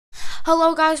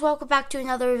Hello guys, welcome back to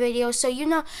another video. So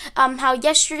how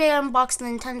yesterday I unboxed the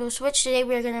Nintendo Switch. Today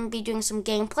we're going to be doing some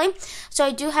gameplay. So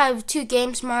I do have two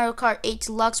games, Mario Kart 8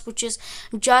 Deluxe, which is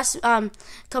just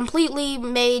completely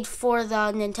made for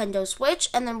the Nintendo Switch,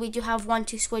 and then we do have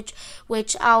 1-2 Switch,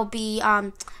 which I'll be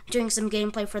doing some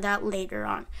gameplay for that later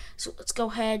on. So let's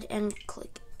go ahead and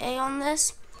click A on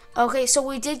this. Okay, so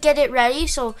we did get it ready.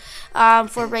 So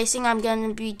for racing, I'm going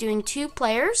to be doing 2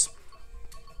 players.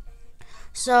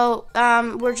 So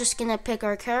we're just gonna pick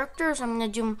our characters. I'm gonna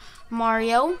do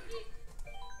Mario.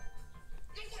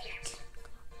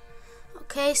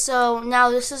 Okay, so now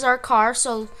this is our car.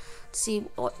 So let's see,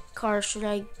 what car should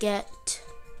I get?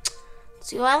 Let's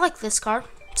see, well, I like this car.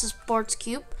 It's a sports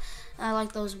cube. I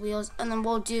like those wheels, and then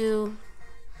we'll do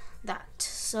that.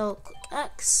 So click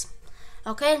X.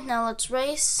 Okay, now let's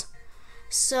race.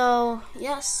 So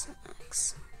yes,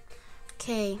 X.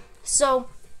 Okay, so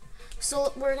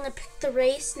we're gonna pick the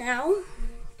race now.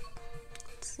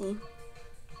 Let's see.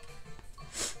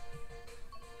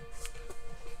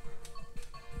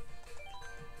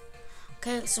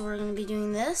 Okay, so we're gonna be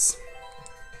doing this.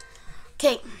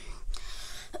 Okay.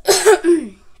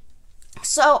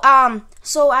 So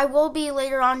I will be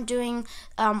later on doing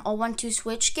a 1-2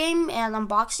 Switch game and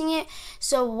unboxing it.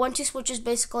 So 1-2 Switch is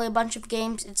basically a bunch of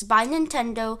games. It's by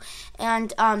Nintendo,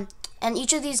 and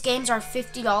each of these games are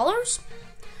 $50.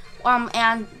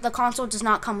 And the console does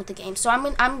not come with the game. So I'm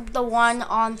the one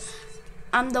on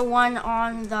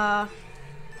the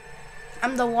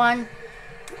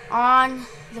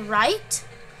right.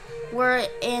 We're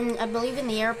in, I believe, in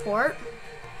the airport,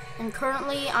 and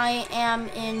currently I am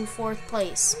in 4th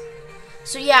place.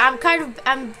 So yeah, I'm kind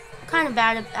of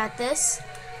bad at this.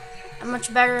 I'm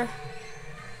much better.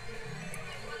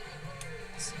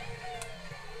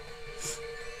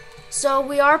 So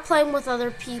we are playing with other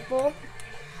people.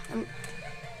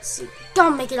 See,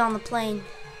 don't make it on the plane.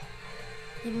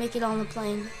 You make it on the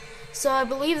plane. So I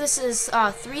believe this is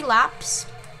 3 laps.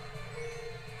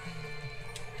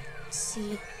 Let's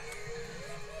see.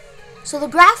 So the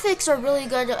graphics are really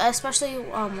good, especially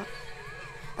when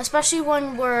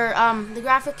we're the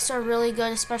graphics are really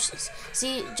good. Especially,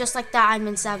 see, just like that, I'm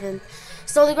in 7th.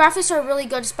 So the graphics are really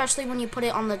good, especially when you put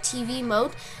it on the TV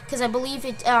mode, because I believe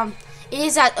it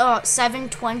is at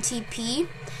 720p.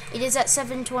 It is at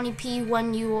 720p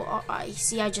when you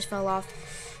see, I just fell off.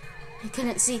 I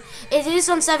couldn't see. It is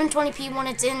on 720p when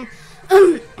it's in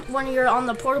when you're on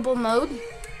the portable mode,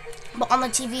 but on the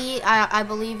TV, I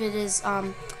believe it is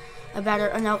a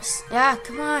better. No, yeah,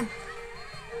 come on.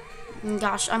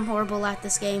 Gosh, I'm horrible at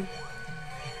this game.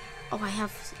 Oh, I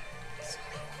have.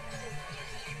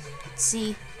 Let's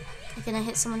see. Can I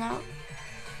hit someone out?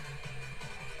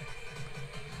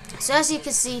 So as you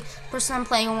can see, the person I'm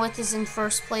playing with is in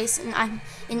 1st place, and I'm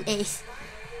in 8th.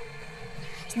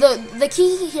 The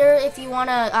key here, if you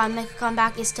want to make a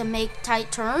comeback, is to make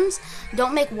tight turns.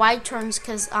 Don't make wide turns,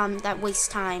 because that wastes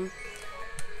time.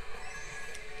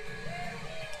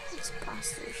 Let's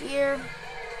pass through here.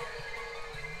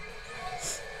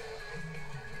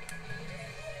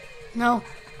 No,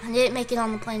 I didn't make it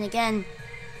on the plane again.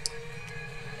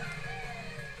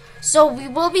 So we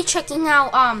will be checking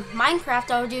out Minecraft.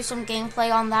 I'll do some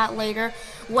gameplay on that later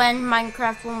when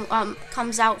Minecraft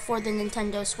comes out for the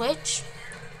Nintendo Switch.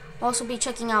 I'll also be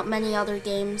checking out many other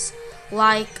games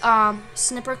like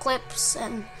Snipper Clips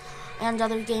and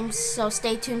other games. So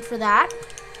stay tuned for that.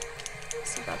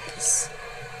 Let's see about this.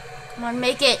 Come on,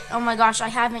 make it. Oh my gosh, I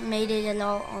haven't made it at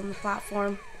all on the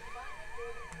platform.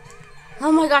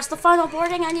 Oh my gosh, the final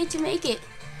boarding. I need to make it.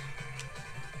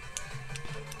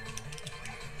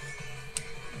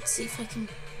 See if I can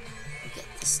get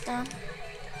this done.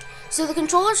 So the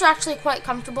controllers are actually quite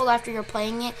comfortable after you're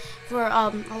playing it for a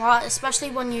lot, especially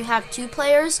when you have 2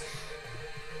 players.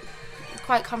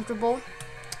 Quite comfortable.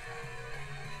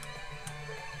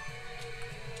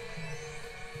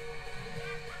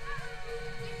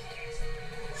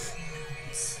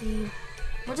 Let's see.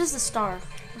 What is the star?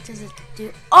 What does it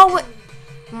do? Oh wait!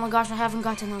 Oh my gosh, I haven't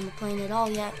gotten on the plane at all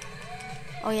yet.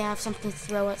 Oh yeah, I have something to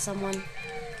throw at someone.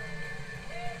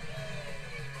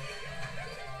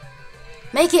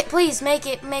 Make it, please, make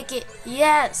it, make it.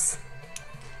 Yes!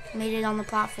 Made it on the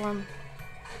platform.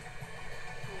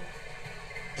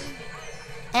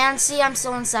 And see, I'm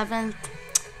still in 7th.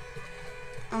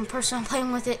 The person I'm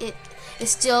playing with it is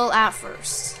still at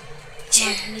 1st. Come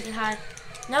on, make it high.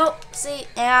 Nope, see,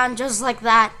 and just like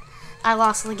that, I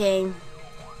lost the game.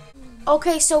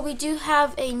 Okay, so we do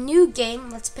have a new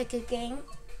game. Let's pick a game.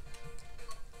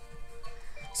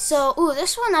 So, ooh,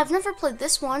 this one, I've never played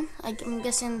this one. I'm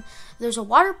guessing there's a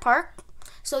water park.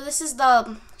 So this is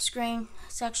the screen.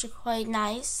 It's actually quite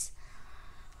nice.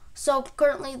 So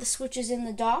currently the Switch is in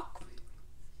the dock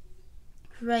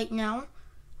right now.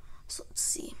 So let's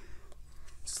see.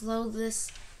 Let's load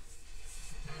this.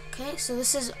 Okay, so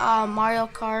this is Mario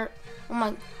Kart. Oh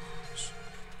my gosh.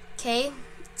 Okay,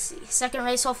 let's see. Second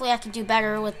race. Hopefully I can do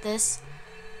better with this.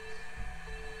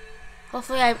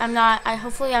 Hopefully I'm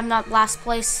not last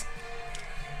place.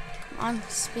 Come on,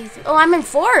 speed through. Oh, I'm in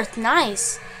 4th.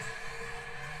 Nice.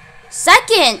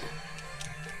 Second.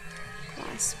 Come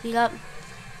on, speed up.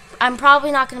 I'm probably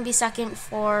not going to be second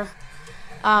for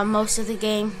most of the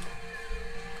game.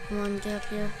 Come on, get up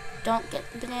here. Don't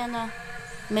get the banana.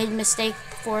 Made a mistake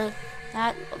before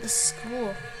that. Oh, this is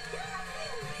cool.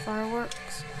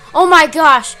 Fireworks. Oh my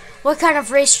gosh! What kind of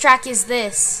racetrack is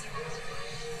this?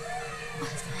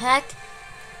 What the heck?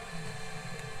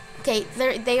 Okay,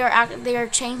 they are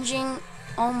changing.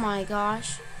 Oh my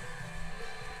gosh!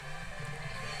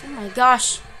 Oh my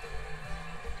gosh!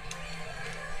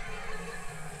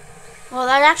 Well,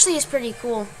 that actually is pretty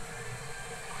cool.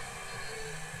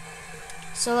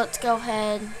 So let's go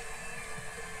ahead.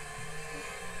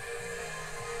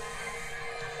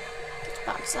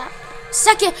 Bounce that.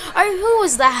 Second. Who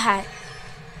was that?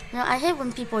 No, I hate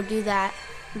when people do that.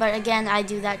 But again, I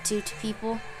do that too to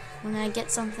people when I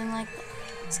get something like that.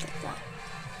 Let's get that.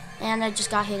 And I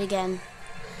just got hit again.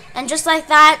 And just like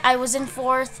that, I was in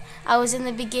 4th. I was in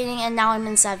the beginning, and now I'm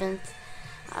in 7th.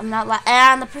 I'm not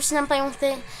and the person I'm playing with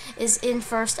it is in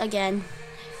 1st again.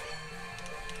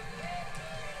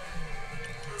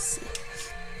 Let's see.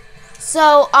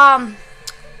 So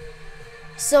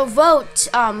so vote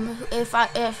if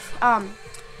hold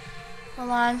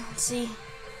on, let's see.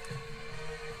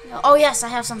 Oh yes, I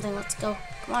have something. Let's go.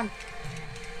 Come on.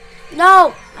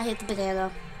 No, I hit the banana.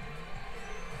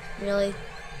 Really?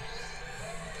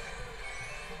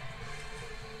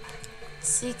 Let's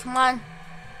see, come on.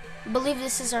 I believe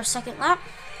this is our second lap.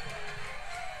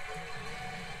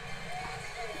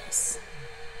 Yes.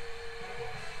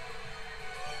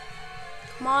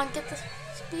 Come on, get the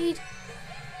speed.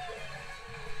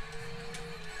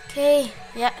 Okay,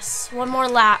 yes, one more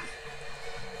lap.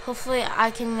 Hopefully I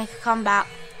can make a comeback.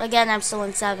 Again, I'm still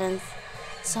in 7th,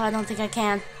 so I don't think I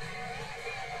can.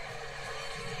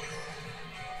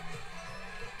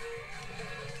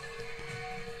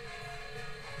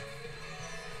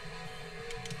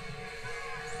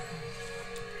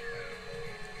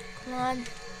 Come on.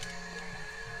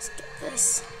 Let's get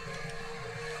this.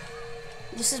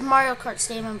 This is Mario Kart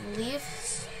Stadium, I believe.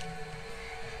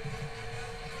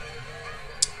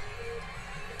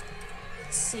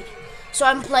 Let's see. So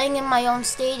I'm playing in my own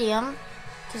stadium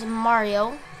because I'm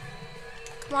Mario.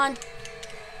 Come on.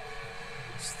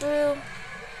 It's through.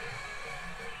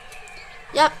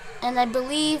 Yep, and I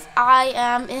believe I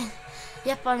am in.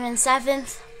 Yep, I'm in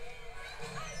 7th.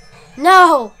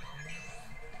 No!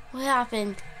 What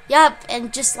happened? Yep,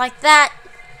 and just like that,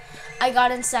 I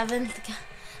got in 7th.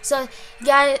 So,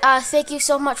 guys, thank you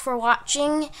so much for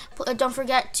watching. Don't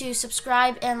forget to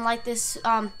subscribe and like this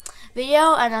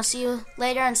video, and I'll see you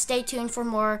later, and stay tuned for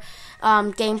more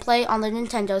gameplay on the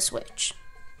Nintendo Switch.